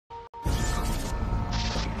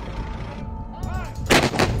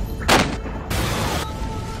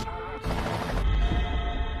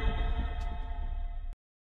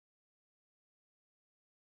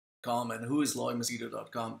whoisloymachedo.com and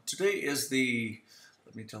whoisloymachedo.com. Today is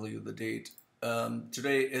let me tell you the date.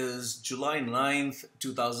 Today is July 9th,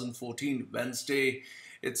 2014, Wednesday.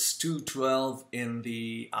 It's 2:12 in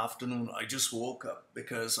the afternoon. I just woke up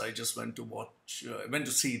because I just went to went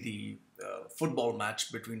to see the football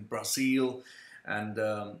match between Brazil and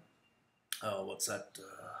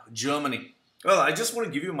Germany. Well, I just want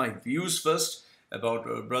to give you my views first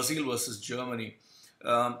about Brazil versus Germany.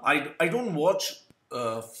 I don't watch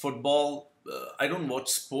football. I don't watch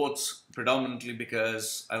sports predominantly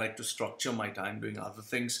because I like to structure my time doing other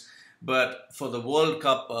things. But for the World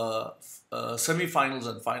Cup semi-finals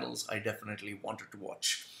and finals, I definitely wanted to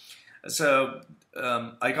watch. So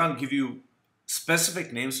I can't give you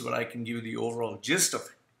specific names, but I can give you the overall gist of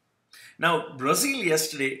it. Now, Brazil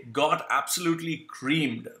yesterday got absolutely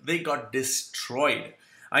creamed. They got destroyed.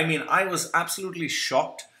 I mean, I was absolutely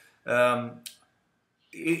shocked. In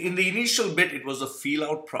the initial bit, it was a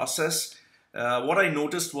feel-out process. What I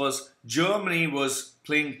noticed was Germany was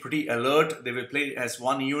playing pretty alert. They were playing as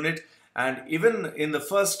one unit. And even in the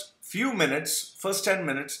first 10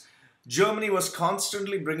 minutes, Germany was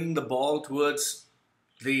constantly bringing the ball towards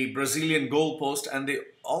the Brazilian goalpost, and they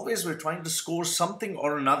always were trying to score something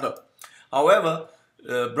or another. However,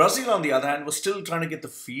 Brazil, on the other hand, was still trying to get the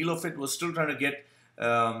feel of it, was still trying to get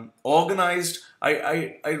organized.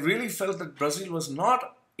 I really felt that Brazil was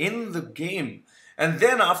not in the game. And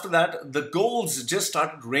then after that, the goals just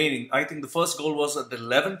started raining. I think the first goal was at the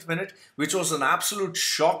 11th minute, which was an absolute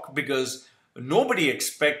shock because nobody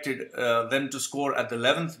expected them to score at the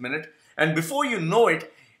 11th minute. And before you know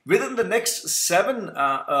it, within the next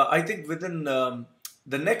within the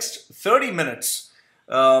next 30 minutes,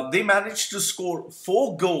 they managed to score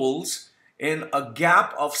 4 goals in a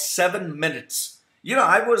gap of 7 minutes. You know,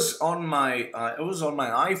 I was on my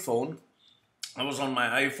iPhone. I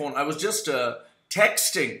was just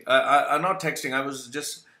texting. Not texting. I was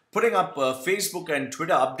just putting up Facebook and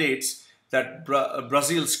Twitter updates that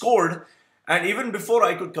Brazil scored. And even before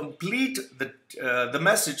I could complete the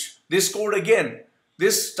message, they scored again. They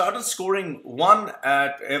started scoring one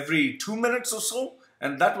at every 2 minutes or so.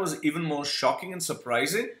 And that was even more shocking and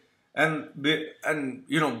surprising. And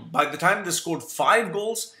you know, by the time they scored 5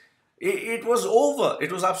 goals, it was over.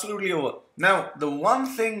 It was absolutely over. Now, the one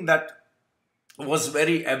thing that was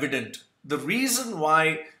very evident, the reason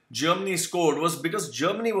why Germany scored was because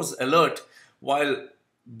Germany was alert, while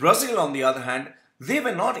Brazil, on the other hand, they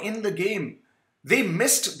were not in the game. They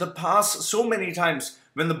missed the pass so many times.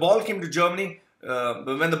 When the ball came to Germany,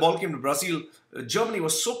 when the ball came to Brazil, Germany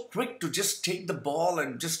was so quick to just take the ball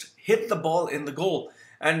and just hit the ball in the goal.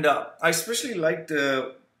 And I especially liked,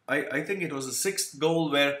 I think it was the 6th goal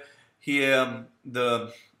where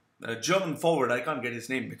the German forward, I can't get his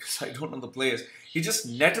name because I don't know the players, he just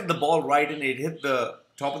netted the ball right and it hit the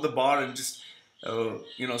top of the bar and just,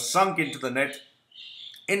 sunk into the net.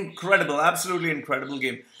 Incredible, absolutely incredible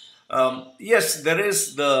game. Yes, there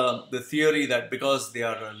is the theory that because they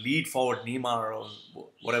are a lead forward, Neymar or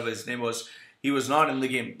whatever his name was, he was not in the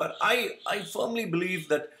game. But I firmly believe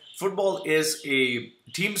that football is a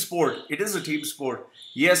team sport. It is a team sport.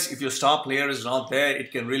 Yes, if your star player is not there,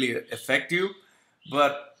 it can really affect you.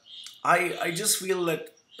 But I just feel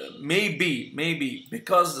that maybe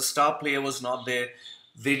because the star player was not there,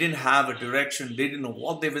 they didn't have a direction. They didn't know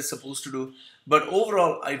what they were supposed to do. But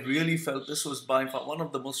overall, I really felt this was by far one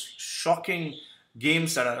of the most shocking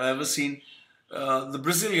games that I've ever seen. The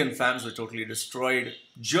Brazilian fans were totally destroyed.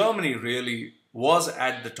 Germany really was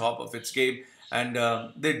at the top of its game, and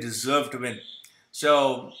they deserved to win.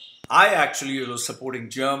 So I actually was supporting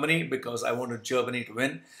Germany because I wanted Germany to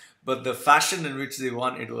win. But the fashion in which they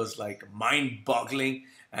won, it was like mind-boggling,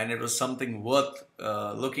 and it was something worth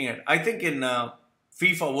looking at. I think in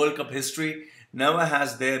FIFA World Cup history, never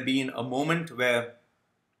has there been a moment where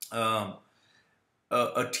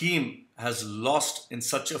a team has lost in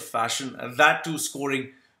such a fashion, and that too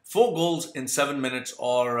scoring 4 goals in 7 minutes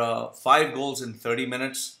or 5 goals in 30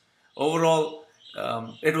 minutes. Overall,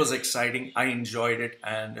 it was exciting. I enjoyed it,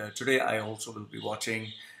 and today I also will be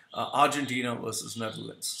watching Argentina versus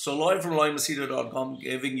Netherlands. So Loy from loymachedo.com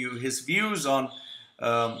giving you his views on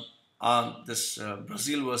this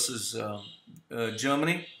Brazil versus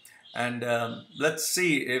Germany. And let's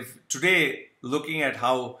see if today, looking at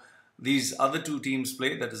how these other 2 teams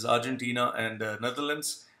play, that is Argentina and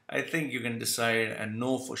Netherlands, I think you can decide and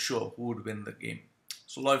know for sure who would win the game.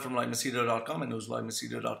 So Loy from loymachedo.com and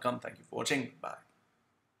whoisloymachedo.com. Thank you for watching. Bye.